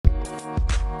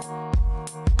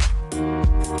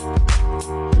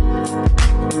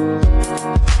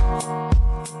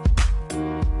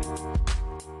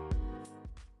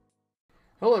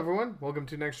Welcome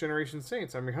to Next Generation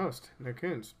Saints. I'm your host, Nick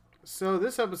Coons. So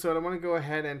this episode, I want to go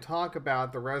ahead and talk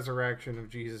about the resurrection of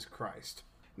Jesus Christ.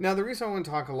 Now, the reason I want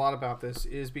to talk a lot about this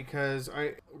is because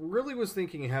I really was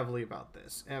thinking heavily about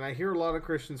this, and I hear a lot of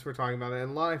Christians who are talking about it,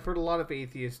 and I've heard a lot of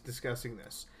atheists discussing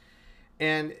this.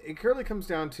 And it currently comes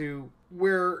down to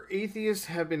where atheists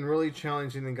have been really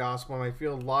challenging the gospel, and I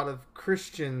feel a lot of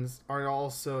Christians are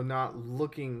also not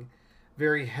looking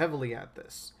very heavily at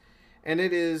this. And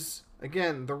it is,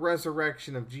 again, the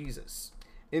resurrection of Jesus.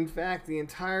 In fact, the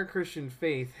entire Christian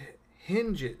faith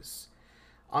hinges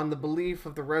on the belief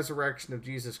of the resurrection of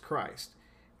Jesus Christ.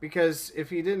 Because if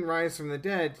he didn't rise from the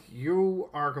dead, you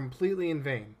are completely in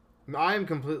vain. I am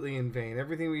completely in vain,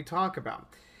 everything we talk about.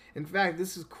 In fact,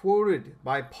 this is quoted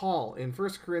by Paul in 1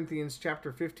 Corinthians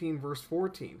chapter 15, verse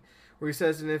 14, where he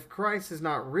says, "And if Christ has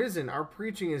not risen, our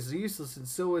preaching is useless, and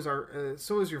so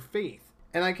is your faith."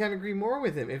 And I can't agree more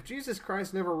with him. If Jesus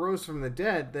Christ never rose from the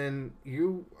dead, then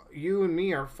you and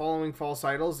me are following false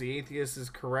idols. The atheist is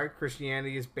correct.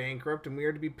 Christianity is bankrupt, and we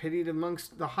are to be pitied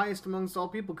amongst the highest amongst all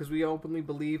people because we openly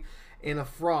believe in a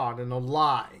fraud and a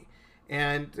lie.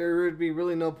 And there would be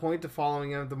really no point to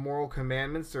following the moral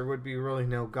commandments. There would be really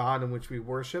no God in which we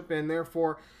worship, and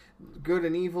therefore good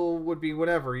and evil would be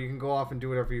whatever. You can go off and do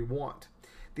whatever you want.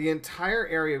 The entire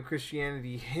area of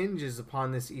Christianity hinges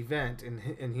upon this event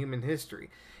in human history.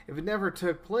 If it never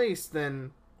took place,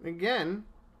 then, again,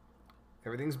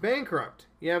 everything's bankrupt.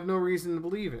 You have no reason to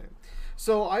believe in it.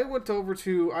 So I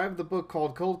have the book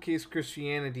called Cold Case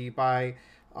Christianity by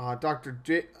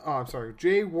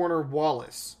J. Warner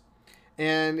Wallace.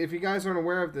 And if you guys aren't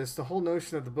aware of this, the whole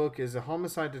notion of the book is a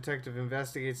homicide detective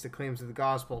investigates the claims of the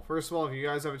gospel. First of all, if you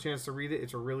guys have a chance to read it,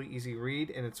 it's a really easy read,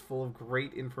 and it's full of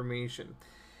great information.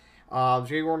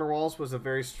 J. Warner Wallace was a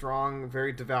very strong,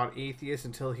 very devout atheist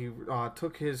until he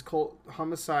took his cold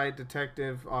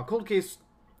case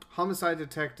homicide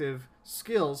detective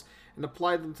skills and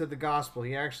applied them to the gospel.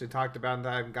 He actually talked about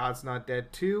that in God's Not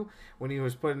Dead 2 when he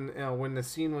was when the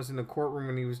scene was in the courtroom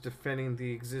and he was defending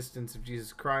the existence of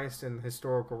Jesus Christ and the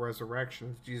historical resurrection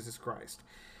of Jesus Christ.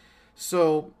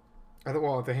 So, at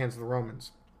the hands of the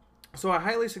Romans. So I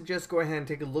highly suggest go ahead and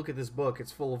take a look at this book.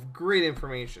 It's full of great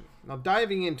information. Now,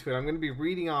 diving into it, I'm going to be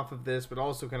reading off of this, but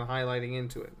also kind of highlighting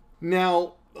into it.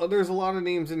 Now, there's a lot of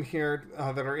names in here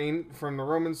that are from the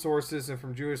Roman sources and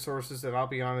from Jewish sources that, I'll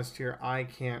be honest here, I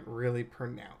can't really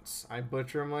pronounce. I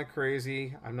butcher them like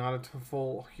crazy. I'm not a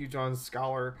full huge-on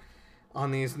scholar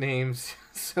on these names,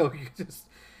 so you just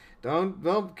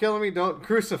don't kill me, don't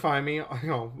crucify me.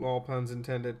 All puns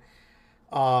intended.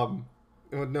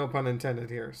 With no pun intended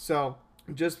here. So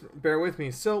just bear with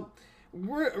me. So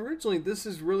originally, this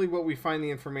is really what we find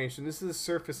the information. This is the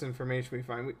surface information we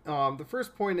find. The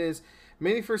first point is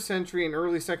many first century and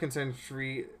early second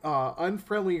century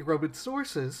unfriendly Roman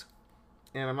sources,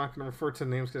 and I'm not going to refer to the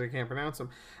names because I can't pronounce them,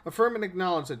 affirm and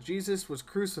acknowledge that Jesus was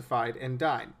crucified and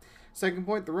died. Second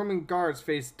point, the Roman guards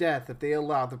faced death if they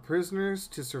allowed the prisoners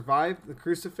to survive the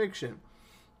crucifixion.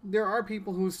 There are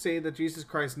people who say that Jesus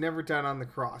Christ never died on the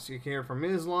cross. You can hear it from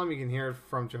Islam, you can hear it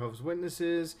from Jehovah's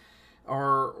Witnesses,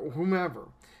 or whomever.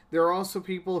 There are also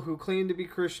people who claim to be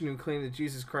Christian who claim that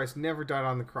Jesus Christ never died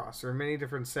on the cross. There are many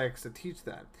different sects that teach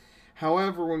that.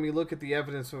 However, when we look at the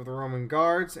evidence of the Roman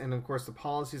guards, and of course the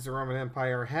policies the Roman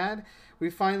Empire had, we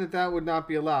find that would not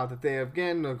be allowed. That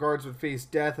the guards would face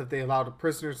death if they allowed a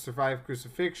prisoner to survive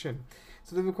crucifixion.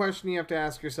 So the question you have to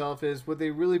ask yourself is, would they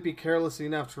really be careless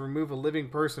enough to remove a living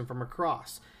person from a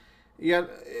cross? Yet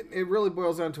it really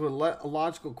boils down to a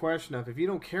logical question of, if you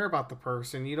don't care about the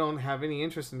person, you don't have any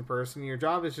interest in the person, your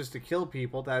job is just to kill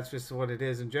people, that's just what it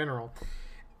is in general.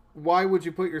 Why would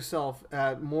you put yourself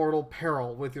at mortal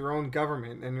peril with your own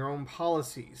government and your own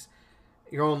policies,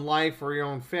 your own life or your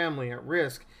own family at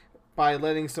risk by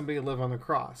letting somebody live on the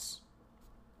cross?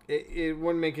 It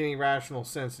wouldn't make any rational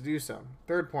sense to do so.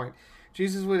 Third point,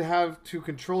 Jesus would have to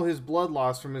control his blood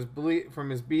loss from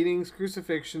his beatings,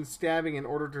 crucifixion, stabbing in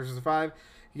order to survive,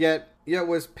 yet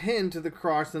was pinned to the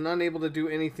cross and unable to do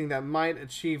anything that might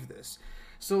achieve this.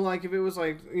 So, like, if it was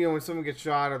like, when someone gets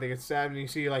shot or they get stabbed, and you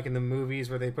see, like, in the movies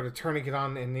where they put a tourniquet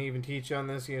on, and they even teach you on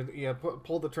this, you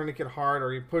pull the tourniquet hard,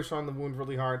 or you push on the wound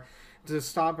really hard to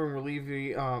stop and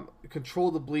relieve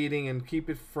control the bleeding and keep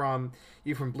it from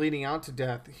bleeding out to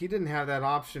death. He didn't have that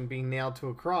option being nailed to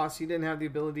a cross. He didn't have the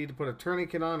ability to put a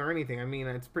tourniquet on or anything. I mean,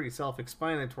 it's pretty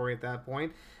self-explanatory at that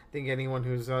point. I think anyone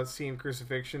who's seen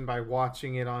crucifixion by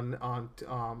watching it on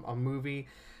a movie,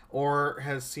 or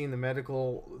has seen the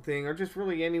medical thing, or just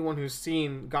really anyone who's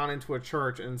gone into a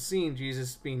church and seen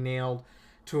Jesus being nailed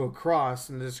to a cross,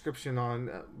 and the description on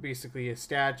basically a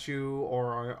statue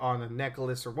or on a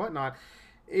necklace or whatnot,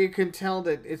 you can tell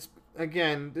that it's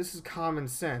again, this is common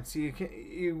sense.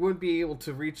 You wouldn't be able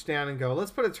to reach down and go,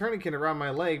 let's put a tourniquet around my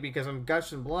leg because I'm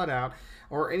gushing blood out,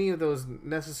 or any of those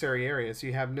necessary areas.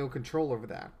 You have no control over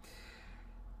that.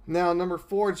 Now, number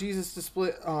 4, Jesus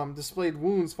displayed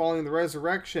wounds following the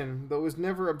resurrection, but was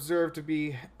never observed to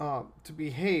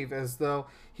behave as though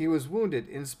he was wounded,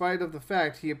 in spite of the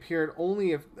fact he appeared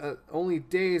only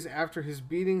days after his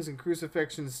beatings and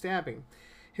crucifixion and stabbing.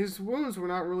 His wounds were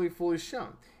not really fully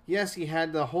shown. Yes, he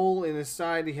had the hole in his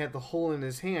side, he had the hole in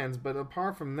his hands, but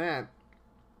apart from that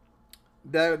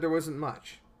there wasn't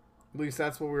much. At least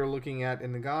that's what we were looking at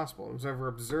in the gospel. It was never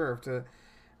observed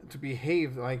to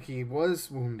behave like he was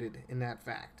wounded in that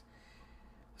fact.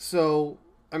 So,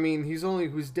 I mean, he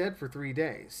was dead for 3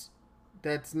 days.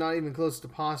 That's not even close to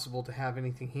possible to have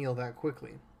anything heal that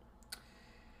quickly.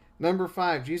 Number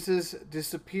 5, Jesus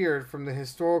disappeared from the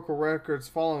historical records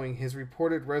following his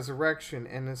reported resurrection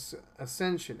and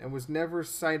ascension, and was never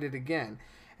sighted again,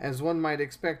 as one might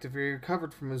expect if he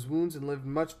recovered from his wounds and lived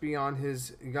much beyond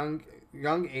his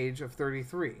young age of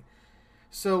 33.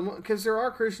 So, because there are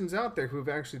Christians out there who have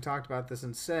actually talked about this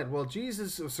and said, well,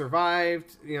 Jesus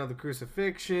survived, the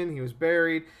crucifixion, he was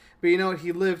buried, but you know what,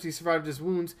 he lived, he survived his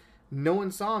wounds. No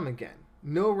one saw him again.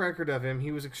 No record of him.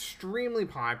 He was extremely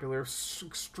popular,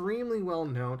 extremely well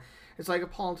known. It's like a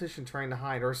politician trying to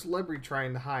hide, or a celebrity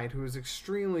trying to hide, who is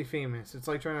extremely famous. It's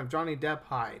like trying to have Johnny Depp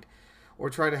hide,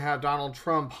 or try to have Donald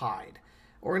Trump hide,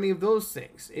 or any of those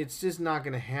things. It's just not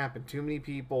going to happen. Too many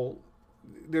people.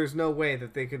 There's no way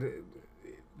that they could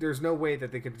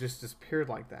have just disappeared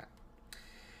like that.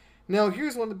 Now,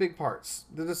 here's one of the big parts.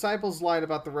 The disciples lied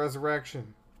about the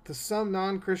resurrection. To some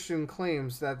non-Christian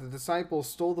claims that the disciples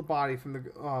stole the body from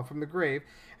the grave,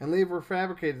 and later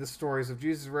fabricated the stories of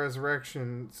Jesus'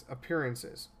 resurrection's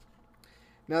appearances.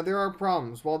 Now, there are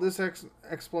problems. While this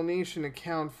explanation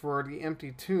accounts for the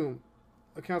empty tomb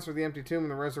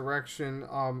and the resurrection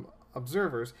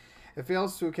observers, it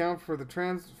fails to account for the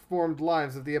transformed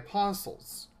lives of the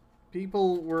apostles.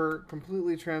 People were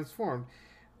completely transformed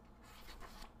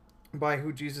by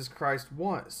who Jesus Christ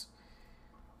was.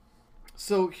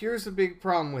 So here's a big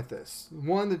problem with this.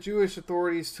 One, the Jewish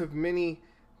authorities took many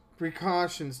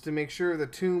precautions to make sure the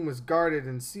tomb was guarded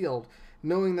and sealed,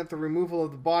 knowing that the removal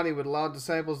of the body would allow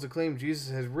disciples to claim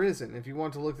Jesus has risen. If you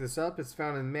want to look this up, it's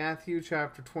found in Matthew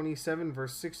chapter 27,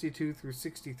 verse 62 through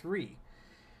 63.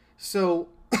 So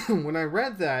when I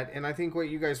read that, and I think what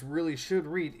you guys really should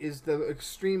read, is the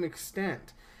extreme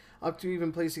extent, up to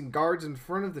even placing guards in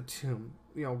front of the tomb,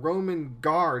 Roman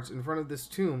guards in front of this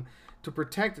tomb, to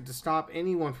protect it, to stop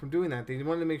anyone from doing that. They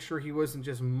wanted to make sure he wasn't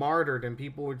just martyred and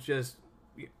people would just,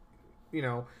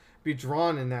 be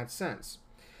drawn in that sense.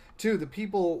 2, the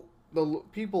people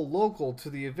local to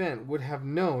the event would have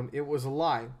known it was a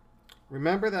lie.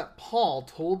 Remember that Paul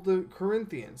told the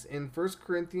Corinthians in 1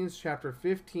 Corinthians chapter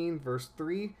 15, verse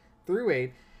 3 through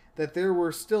 8, that there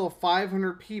were still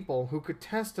 500 people who could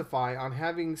testify on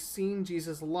having seen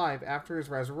Jesus alive after his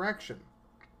resurrection.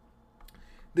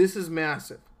 This is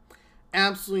massive.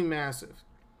 Absolutely massive.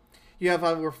 You have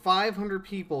over 500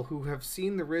 people who have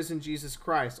seen the risen Jesus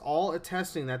Christ, all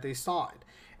attesting that they saw it.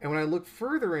 And when I look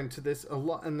further into this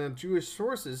in the Jewish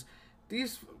sources,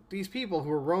 these people who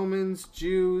were Romans,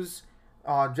 Jews,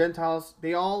 Gentiles,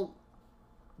 they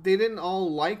didn't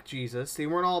all like Jesus. They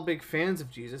weren't all big fans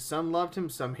of Jesus. Some loved him,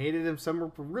 some hated him, some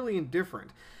were really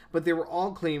indifferent. But they were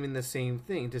all claiming the same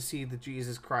thing, to see that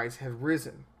Jesus Christ had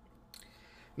risen.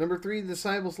 Number 3, the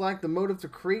disciples lacked the motive to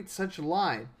create such a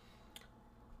lie.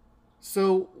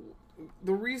 So,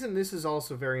 the reason this is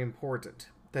also very important,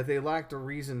 that they lacked a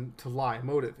reason to lie,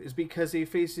 motive, is because they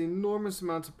faced enormous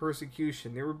amounts of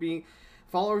persecution.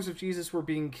 Followers of Jesus were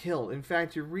being killed. In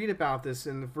fact, you read about this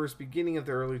in the first beginning of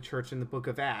the early church in the book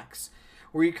of Acts,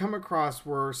 where you come across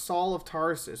where Saul of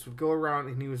Tarsus would go around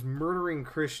and he was murdering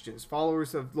Christians.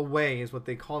 Followers of the way is what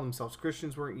they call themselves.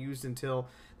 Christians weren't used until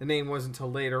the name was until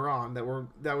later on.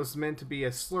 That was meant to be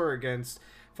a slur against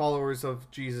followers of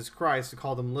Jesus Christ, to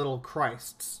call them little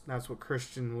Christs. That's what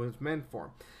Christian was meant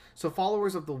for. So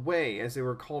followers of the way, as they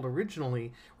were called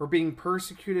originally, were being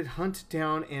persecuted, hunted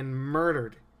down, and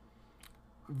murdered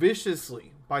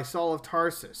viciously by Saul of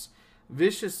Tarsus,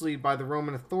 viciously by the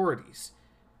Roman authorities,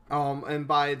 and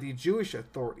by the Jewish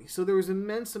authorities. So there was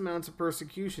immense amounts of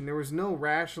persecution. There was no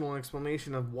rational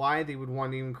explanation of why they would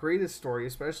want to even create a story,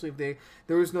 especially if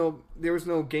there was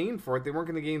no gain for it. They weren't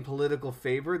going to gain political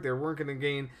favor. They weren't going to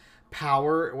gain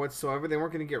power whatsoever. They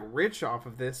weren't going to get rich off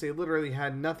of this. They literally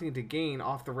had nothing to gain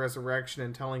off the resurrection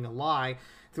and telling a lie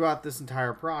throughout this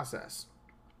entire process.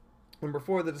 Number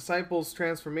 4, the disciples'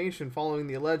 transformation following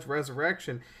the alleged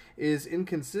resurrection is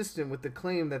inconsistent with the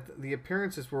claim that the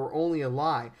appearances were only a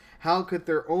lie. How could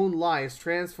their own lies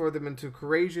transform them into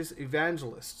courageous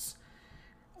evangelists?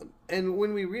 And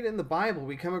when we read it in the Bible,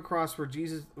 we come across where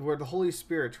the Holy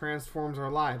Spirit transforms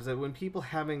our lives. That when people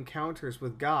have encounters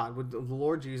with God, with the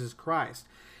Lord Jesus Christ,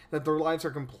 that their lives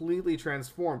are completely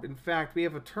transformed. In fact, we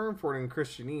have a term for it in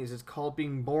Christianese. It's called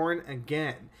being born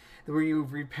again. Where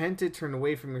you've repented, turned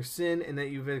away from your sin, and that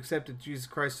you've accepted Jesus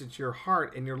Christ into your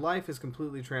heart, and your life is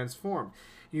completely transformed.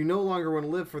 You no longer want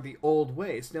to live for the old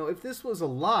ways. Now, if this was a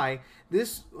lie,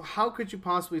 how could you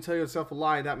possibly tell yourself a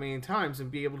lie that many times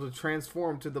and be able to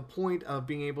transform to the point of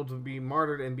being able to be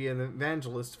martyred and be an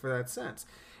evangelist for that sense?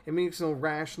 It makes no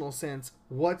rational sense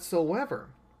whatsoever.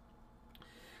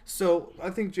 So,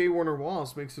 I think J. Warner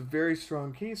Wallace makes a very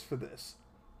strong case for this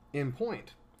in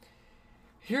point.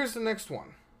 Here's the next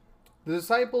one. The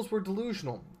disciples were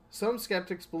delusional. Some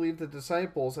skeptics believe the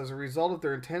disciples, as a result of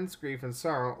their intense grief and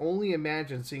sorrow, only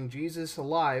imagined seeing Jesus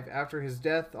alive after his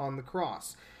death on the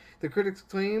cross. The critics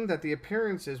claim that the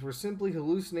appearances were simply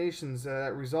hallucinations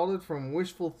that resulted from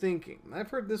wishful thinking. I've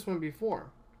heard this one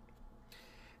before.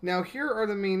 Now, here's one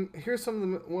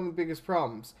of the biggest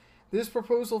problems. This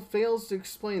proposal fails to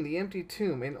explain the empty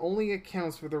tomb and only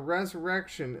accounts for the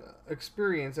resurrection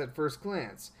experience at first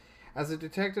glance. As a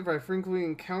detective, I frequently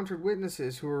encountered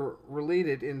witnesses who were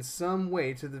related in some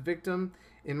way to the victim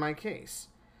in my case.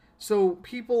 So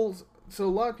a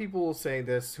lot of people will say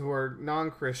this who are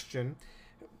non-Christian,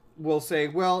 will say,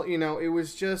 well, it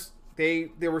was just, they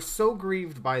were so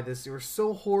grieved by this, they were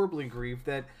so horribly grieved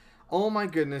that, oh my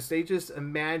goodness, they just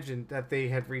imagined that he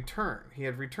had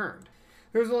returned.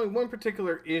 There's only one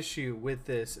particular issue with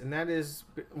this, and that is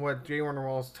what J. Warner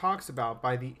Wallace talks about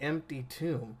by the empty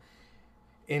tomb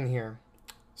in here.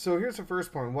 So here's the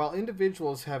first point. While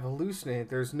individuals have hallucinated,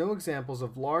 there's no examples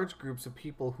of large groups of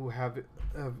people who have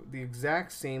the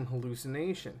exact same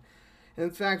hallucination. And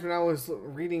in fact, when I was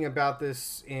reading about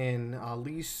this in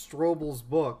Lee Strobel's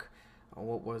book,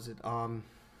 what was it?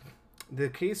 The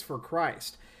Case for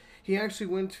Christ, he actually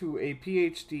went to a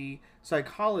PhD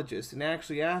psychologist and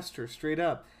actually asked her straight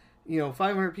up,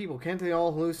 500 people, can't they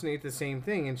all hallucinate the same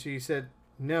thing? And she said,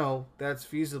 no, that's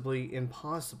feasibly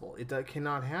impossible. It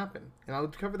cannot happen. And I'll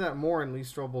cover that more in Lee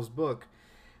Strobel's book,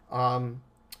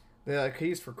 The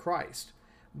Case for Christ.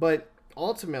 But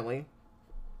ultimately,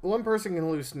 one person can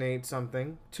hallucinate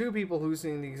something. 2 people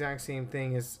hallucinating the exact same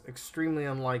thing is extremely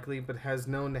unlikely, but has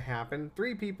known to happen.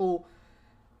 3 people,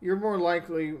 you're more like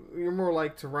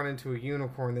to run into a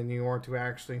unicorn than you are to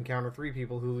actually encounter 3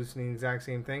 people hallucinating the exact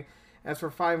same thing. As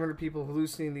for 500 people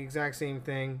hallucinating the exact same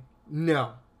thing,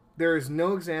 no. There is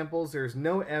no examples, there's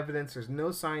no evidence, there's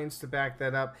no science to back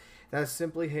that up. That's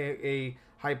simply a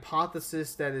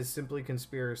hypothesis that is simply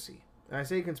conspiracy. And I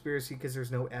say conspiracy because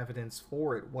there's no evidence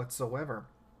for it whatsoever.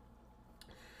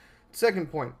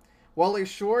 Second point. While a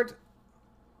short,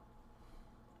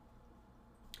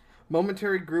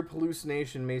 momentary group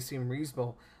hallucination may seem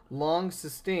reasonable, long,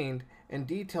 sustained, and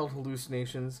detailed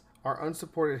hallucinations are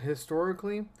unsupported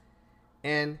historically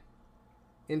and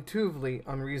intuitively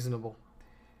unreasonable.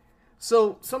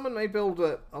 So someone might be able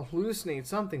to hallucinate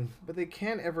something, but they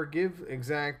can't ever give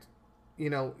exact,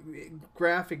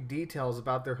 graphic details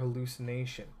about their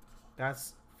hallucination.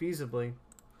 That's feasibly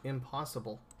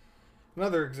impossible.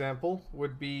 Another example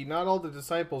would be not all the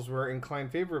disciples were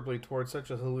inclined favorably towards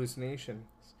such a hallucination.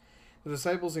 The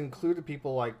disciples included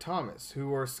people like Thomas, who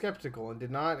were skeptical and did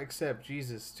not accept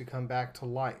Jesus to come back to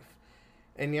life.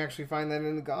 And you actually find that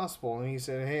in the gospel. And he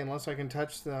said, hey, unless I can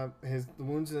touch the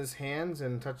wounds in his hands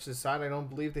and touch his side, I don't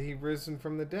believe that he's risen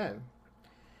from the dead.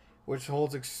 Which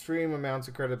holds extreme amounts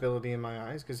of credibility in my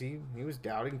eyes, because he was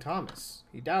doubting Thomas.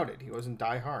 He doubted. He wasn't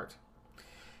die-hard.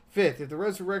 5th, if the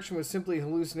resurrection was simply a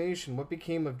hallucination, what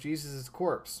became of Jesus'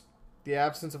 corpse? The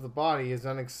absence of the body is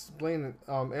unexplained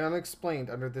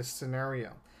under this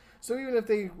scenario. So even if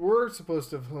they were supposed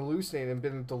to have hallucinated and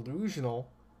been delusional,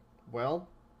 well,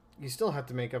 you still have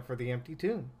to make up for the empty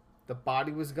tomb. The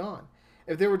body was gone.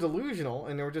 If they were delusional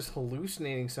and they were just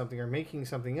hallucinating something or making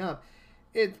something up,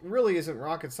 it really isn't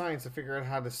rocket science to figure out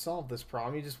how to solve this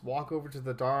problem. You just walk over to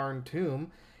the darn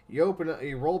tomb,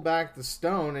 you roll back the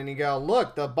stone, and you go,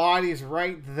 look, the body's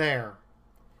right there.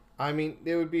 I mean,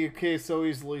 it would be a case so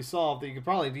easily solved that you could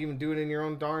probably even do it in your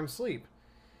own darn sleep.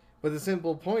 But the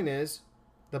simple point is,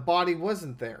 the body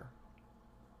wasn't there.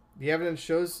 The evidence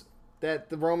shows that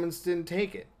the Romans didn't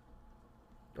take it,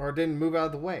 or didn't move out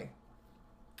of the way.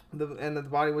 And that the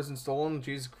body wasn't stolen.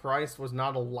 Jesus Christ was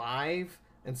not alive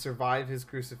and survived his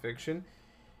crucifixion.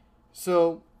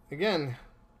 So, again,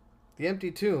 the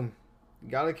empty tomb. You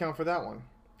got to account for that one.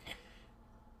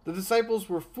 The disciples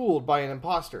were fooled by an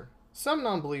impostor. Some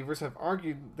non-believers have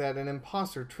argued that an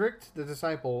impostor tricked the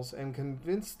disciples and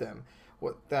convinced them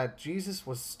that Jesus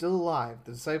was still alive.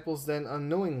 The disciples then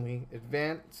unknowingly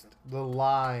advanced the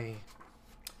lie.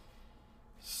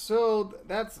 So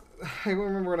that's, I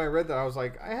remember when I read that, I was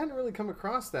like, I hadn't really come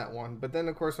across that one. But then,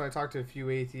 of course, when I talked to a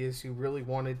few atheists who really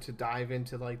wanted to dive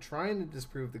into like trying to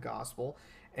disprove the gospel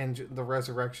and the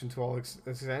resurrection to all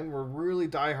extent, were really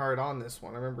diehard on this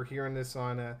one. I remember hearing this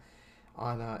on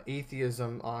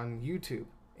atheism on YouTube,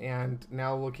 and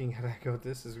now looking at it, I go,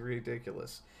 this is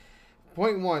ridiculous.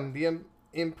 Point one: the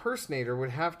impersonator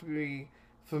would have to be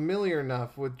familiar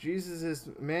enough with Jesus'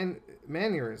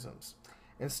 mannerisms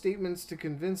and statements to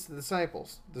convince the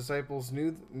disciples. Disciples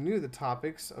knew the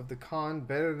topics of the con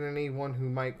better than anyone who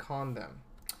might con them.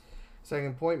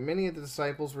 Second point: many of the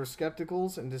disciples were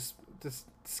skeptical and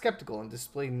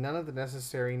displayed none of the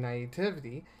necessary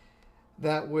naivety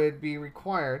that would be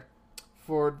required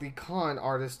for the con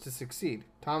artist to succeed.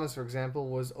 Thomas, for example,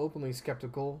 was openly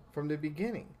skeptical from the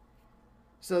beginning.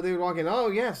 So they would walk in, oh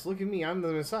yes, look at me, I'm the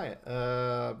Messiah.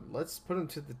 Let's put him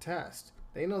to the test.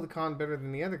 They know the con better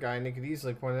than the other guy, and they could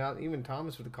easily point it out. Even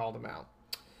Thomas would have called him out.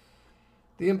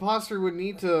 The impostor would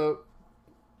need to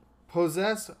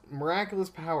possess miraculous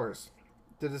powers.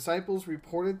 The disciples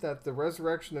reported that the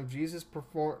resurrected Jesus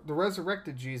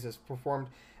performed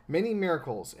many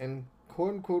miracles and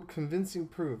quote-unquote convincing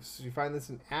proofs. You find this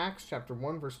in Acts chapter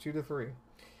 1, verse 2 to 3.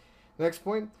 Next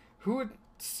point: who would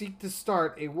seek to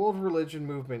start a world religion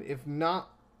movement if not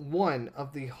one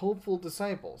of the hopeful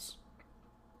disciples?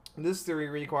 This theory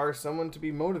requires someone to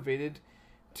be motivated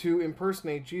to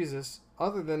impersonate Jesus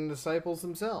other than the disciples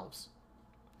themselves.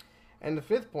 And the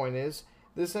fifth point is,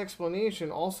 this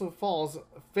explanation also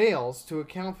fails to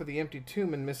account for the empty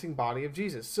tomb and missing body of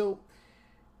Jesus. So,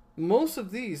 most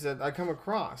of these that I come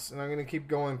across, and I'm going to keep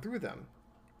going through them,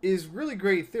 is really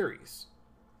great theories.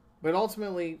 But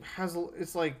ultimately,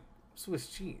 it's like Swiss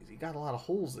cheese. You got a lot of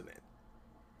holes in it.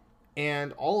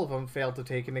 And all of them fail to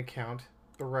take into account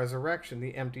the resurrection,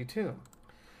 the empty tomb.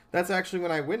 That's actually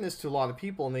when I witness to a lot of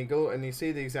people, and they go and they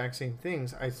say the exact same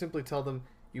things. I simply tell them,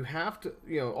 you have to,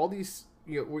 all these,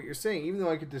 what you're saying, even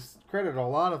though I could discredit a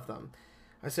lot of them,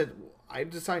 I said, I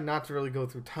decide not to really go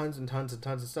through tons and tons and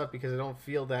tons of stuff because I don't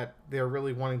feel that they're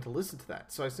really wanting to listen to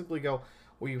that. So I simply go,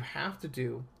 what you have to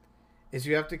do is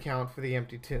you have to account for the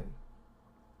empty tomb.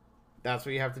 That's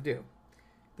what you have to do.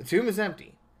 The tomb is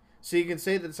empty. So you can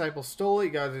say the disciples stole it,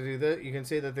 you got to do that. You can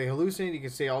say that they hallucinated, you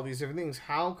can say all these different things.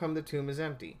 How come the tomb is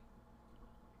empty?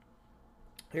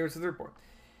 Here's the third point.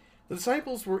 The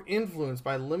disciples were influenced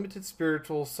by limited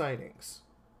spiritual sightings.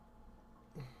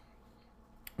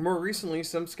 More recently,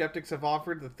 some skeptics have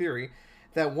offered the theory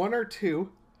that one or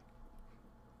two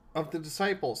of the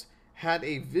disciples had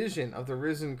a vision of the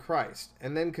risen Christ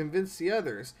and then convinced the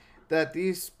others that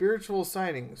these spiritual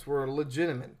sightings were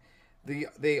legitimate.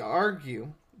 They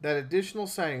argue that additional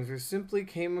sightings simply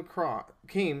came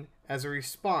as a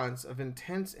response of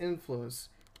intense influence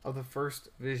of the first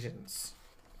visions.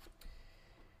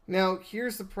 Now,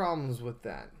 here's the problems with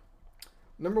that.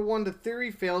 Number one, the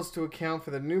theory fails to account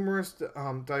for the numerous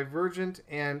divergent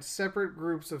and separate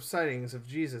groups of sightings of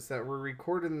Jesus that were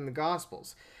recorded in the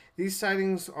Gospels. These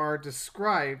sightings are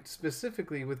described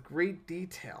specifically with great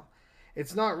detail.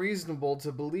 It's not reasonable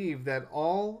to believe that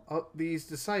all of these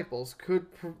disciples could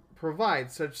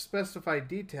provide such specified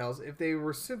details if they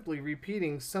were simply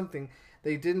repeating something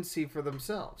they didn't see for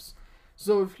themselves.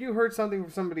 So if you heard something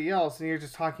from somebody else and you're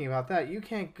just talking about that, you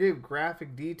can't give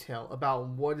graphic detail about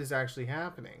what is actually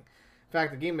happening. In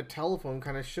fact, the game of telephone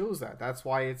kind of shows that. That's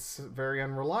why it's very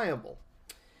unreliable.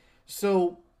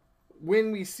 So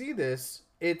when we see this,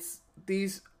 it's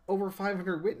these over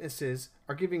 500 witnesses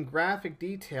are giving graphic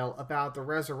detail about the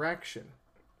resurrection.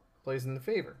 Plays in the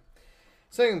favor.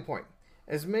 Second point,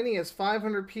 as many as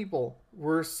 500 people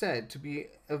were said to be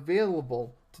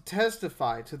available to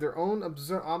testify to their own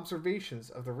observations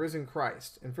of the risen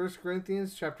Christ. In 1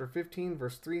 Corinthians chapter 15,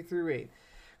 verse 3 through 8.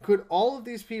 Could all of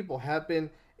these people have been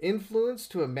influenced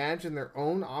to imagine their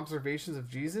own observations of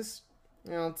Jesus?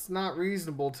 It's not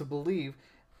reasonable to believe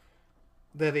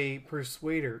that a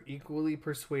persuader equally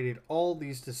persuaded all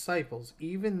these disciples,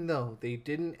 even though they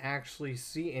didn't actually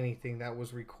see anything that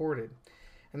was recorded.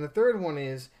 And the third one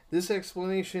is, this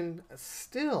explanation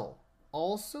still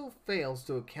also fails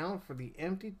to account for the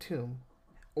empty tomb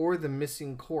or the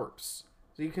missing corpse.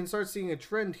 So you can start seeing a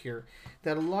trend here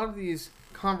that a lot of these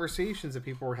conversations that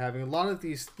people are having, a lot of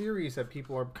these theories that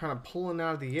people are kind of pulling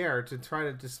out of the air to try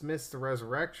to dismiss the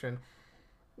resurrection,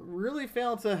 really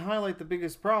fail to highlight the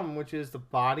biggest problem, which is the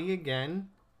body again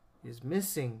is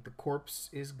missing. The corpse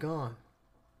is gone.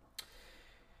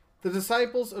 The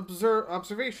disciples'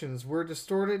 observations were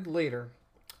distorted later.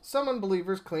 Some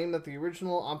unbelievers claim that the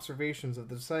original observations of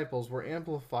the disciples were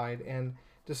amplified and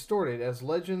distorted as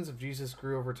legends of Jesus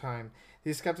grew over time.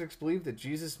 These skeptics believe that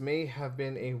Jesus may have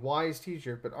been a wise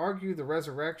teacher, but argue the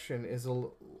resurrection is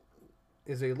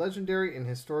a legendary and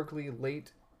historically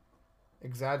late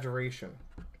exaggeration.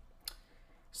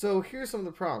 So here's some of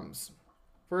the problems.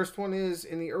 First one is,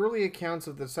 in the early accounts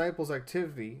of the disciples'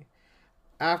 activity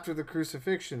after the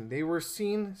crucifixion, they were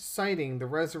seen citing the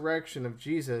resurrection of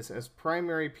Jesus as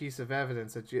primary piece of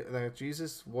evidence that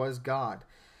Jesus was God.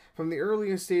 From the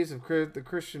earliest days of the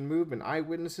Christian movement,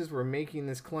 eyewitnesses were making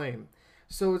this claim.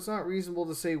 So it's not reasonable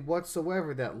to say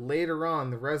whatsoever that later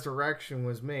on the resurrection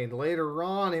was made. Later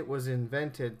on it was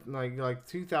invented, like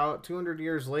 200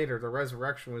 years later, the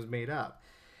resurrection was made up.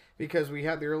 Because we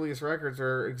have the earliest records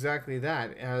are exactly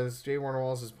that. As J. Warner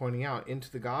Wallace is pointing out,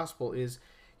 into the gospel is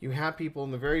you have people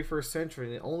in the very first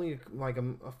century, and only like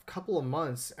a couple of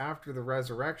months after the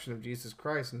resurrection of Jesus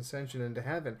Christ and ascension into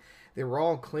heaven, they were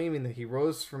all claiming that he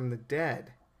rose from the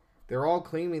dead. They're all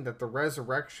claiming that the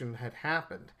resurrection had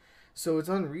happened. So it's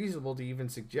unreasonable to even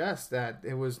suggest that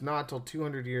it was not till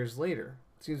 200 years later.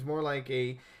 It seems more like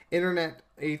a internet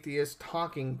atheist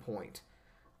talking point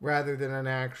rather than an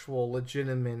actual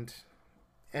legitimate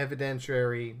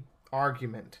evidentiary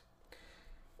argument,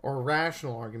 or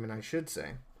rational argument, I should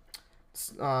say.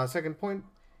 Second point,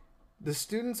 the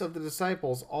students of the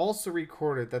disciples also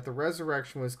recorded that the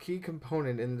resurrection was a key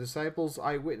component in the disciples'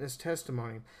 eyewitness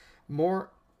testimony.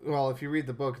 If you read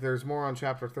the book, there's more on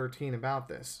chapter 13 about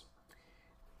this.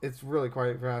 It's really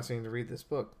quite fascinating to read this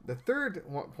book. The third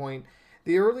point,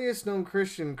 the earliest known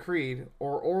Christian creed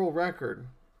or oral record,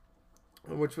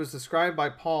 which was described by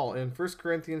Paul in 1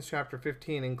 Corinthians chapter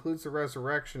 15, includes the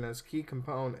resurrection as a key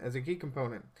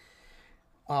component.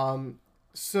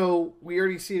 So we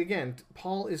already see it again.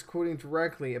 Paul is quoting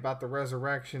directly about the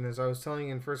resurrection, as I was telling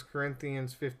you in 1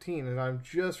 Corinthians 15, and I'm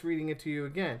just reading it to you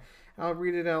again. I'll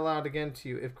read it out loud again to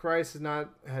you. If Christ has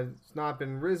not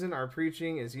been risen, our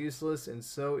preaching is useless, and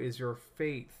so is your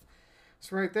faith.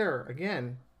 So right there,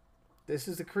 again, this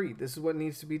is the creed. This is what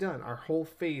needs to be done. Our whole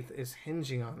faith is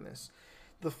hinging on this.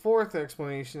 The fourth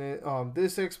explanation,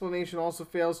 this explanation also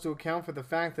fails to account for the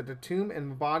fact that the tomb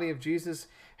and the body of Jesus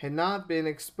had not been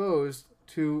exposed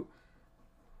to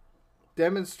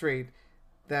demonstrate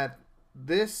that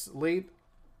this late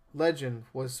legend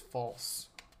was false.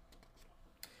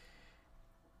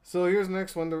 So here's the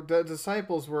next one. The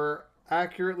disciples were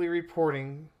accurately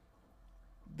reporting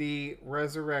the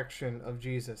resurrection of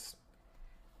Jesus.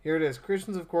 Here it is.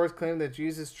 Christians, of course, claim that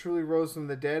Jesus truly rose from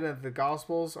the dead and that the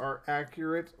Gospels are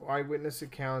accurate eyewitness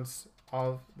accounts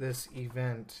of this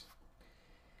event.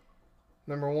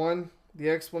 Number one, the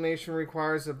explanation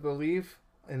requires a belief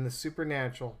in the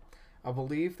supernatural, a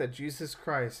belief that Jesus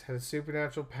Christ had a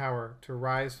supernatural power to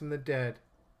rise from the dead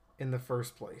in the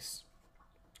first place.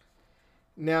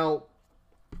 Now,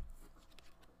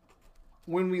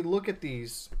 when we look at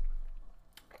these,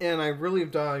 and I really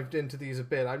have dived into these a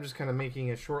bit, I'm just kind of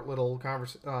making a short little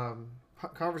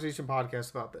conversation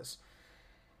podcast about this,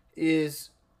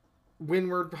 is when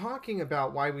we're talking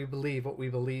about why we believe what we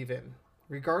believe in,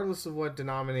 regardless of what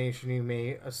denomination you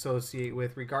may associate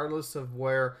with, regardless of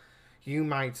where you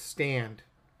might stand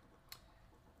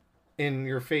in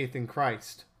your faith in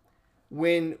Christ,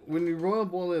 when we royal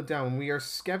boil it down, when we are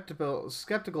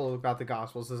skeptical about the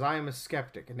Gospels, as I am a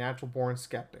skeptic, a natural-born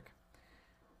skeptic,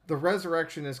 the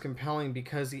resurrection is compelling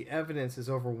because the evidence is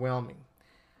overwhelming.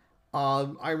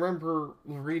 I remember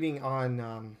reading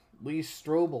on Lee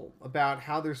Strobel about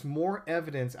how there's more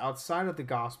evidence outside of the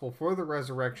gospel for the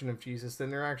resurrection of Jesus than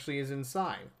there actually is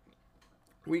inside.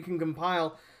 We can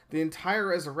compile the entire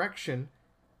resurrection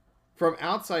from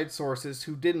outside sources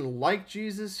who didn't like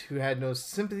Jesus, who had no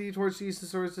sympathy towards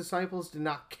Jesus or his disciples, did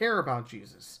not care about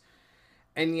Jesus.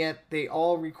 And yet they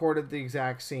all recorded the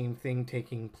exact same thing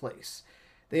taking place.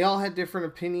 They all had different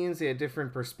opinions. They had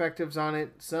different perspectives on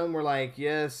it. Some were like,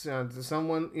 yes,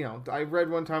 someone, I read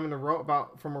one time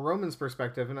from a Roman's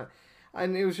perspective,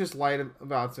 and it was just light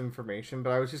about some information,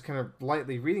 but I was just kind of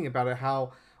lightly reading about it,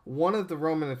 how one of the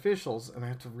Roman officials, and I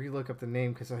have to relook up the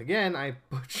name because, again, I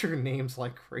butcher names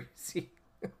like crazy,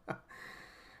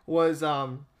 he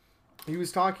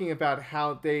was talking about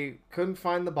how they couldn't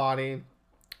find the body.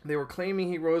 They were claiming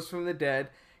he rose from the dead.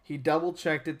 He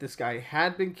double-checked it. This guy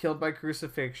had been killed by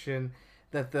crucifixion,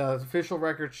 that the official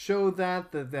records showed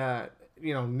that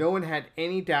no one had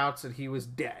any doubts that he was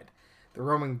dead. The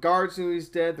Roman guards knew he was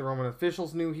dead. The Roman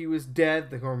officials knew he was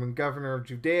dead. The Roman governor of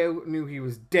Judea knew he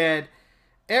was dead.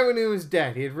 Everyone knew he was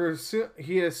dead.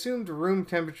 He had assumed room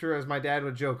temperature, as my dad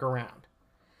would joke around.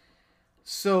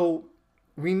 So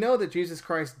we know that Jesus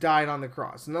Christ died on the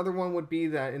cross. Another one would be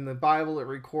that in the Bible it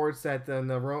records that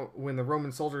when the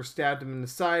Roman soldiers stabbed him in the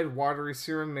side, watery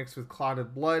serum mixed with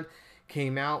clotted blood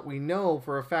came out. We know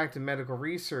for a fact in medical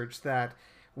research that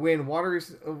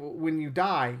when you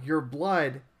die, your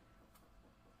blood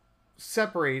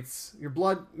separates, your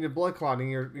blood clotting,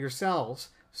 your cells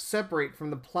separate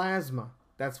from the plasma.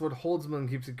 That's what holds them and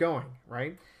keeps it going,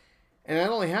 right? And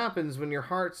that only happens when your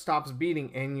heart stops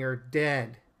beating and you're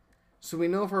dead. So we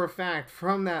know for a fact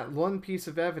from that one piece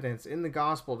of evidence in the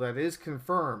gospel that is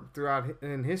confirmed throughout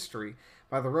in history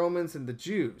by the Romans and the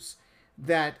Jews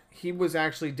that he was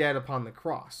actually dead upon the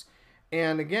cross.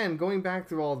 And again, going back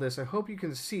through all this, I hope you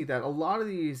can see that a lot of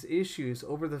these issues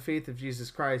over the faith of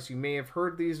Jesus Christ, you may have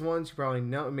heard these ones, you probably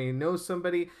may know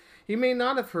somebody, you may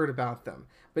not have heard about them,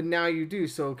 but now you do.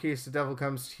 So in case the devil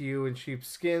comes to you in sheep's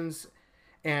skins,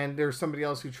 and there's somebody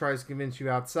else who tries to convince you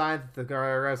outside that the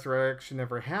resurrection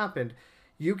never happened,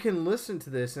 you can listen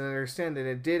to this and understand that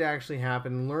it did actually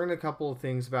happen, learn a couple of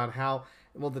things about how,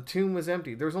 well, the tomb was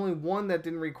empty. There's only one that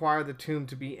didn't require the tomb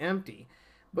to be empty.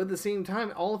 But at the same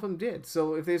time, all of them did.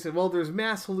 So if they said, well, there's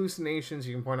mass hallucinations,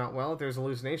 you can point out, well, if there's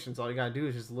hallucinations, all you got to do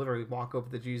is just literally walk over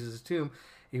to Jesus' tomb.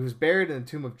 He was buried in the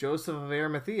tomb of Joseph of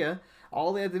Arimathea.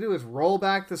 All they had to do is roll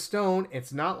back the stone.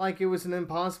 It's not like it was an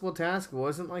impossible task. It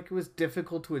wasn't like it was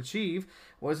difficult to achieve.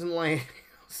 It wasn't like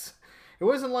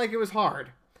it was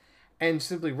hard. And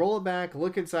simply roll it back,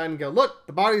 look inside, and go, look,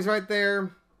 the body's right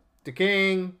there,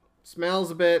 decaying, smells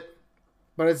a bit,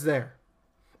 but it's there.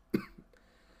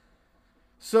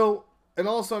 So, and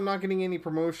also I'm not getting any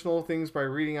promotional things by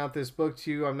reading out this book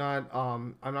to you. I'm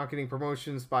not getting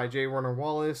promotions by J. Warner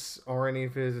Wallace or any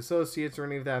of his associates or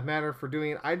any of that matter for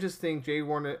doing it. I just think J.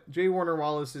 Warner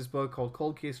Wallace's book called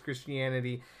Cold Case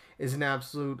Christianity is an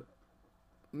absolute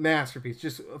masterpiece.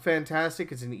 Just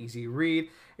fantastic. It's an easy read.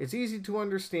 It's easy to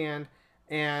understand,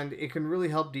 and it can really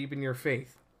help deepen your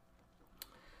faith.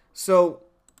 So,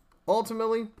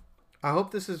 ultimately, I hope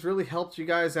this has really helped you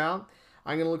guys out.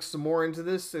 I'm going to look some more into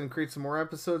this and create some more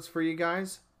episodes for you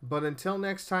guys. But until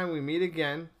next time we meet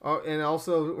again, and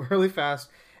also really fast,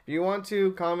 if you want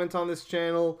to comment on this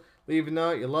channel, leave a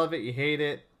note, you love it, you hate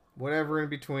it, whatever in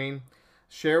between.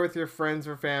 Share with your friends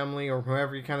or family or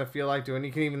whoever you kind of feel like doing.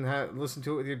 You can even listen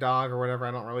to it with your dog or whatever, I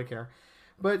don't really care.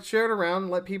 But share it around,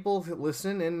 let people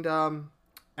listen, and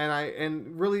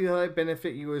really let it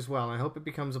benefit you as well. I hope it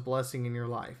becomes a blessing in your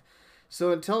life.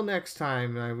 So until next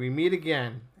time, we meet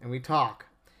again and we talk.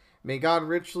 May God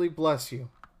richly bless you,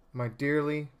 my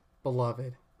dearly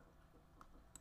beloved.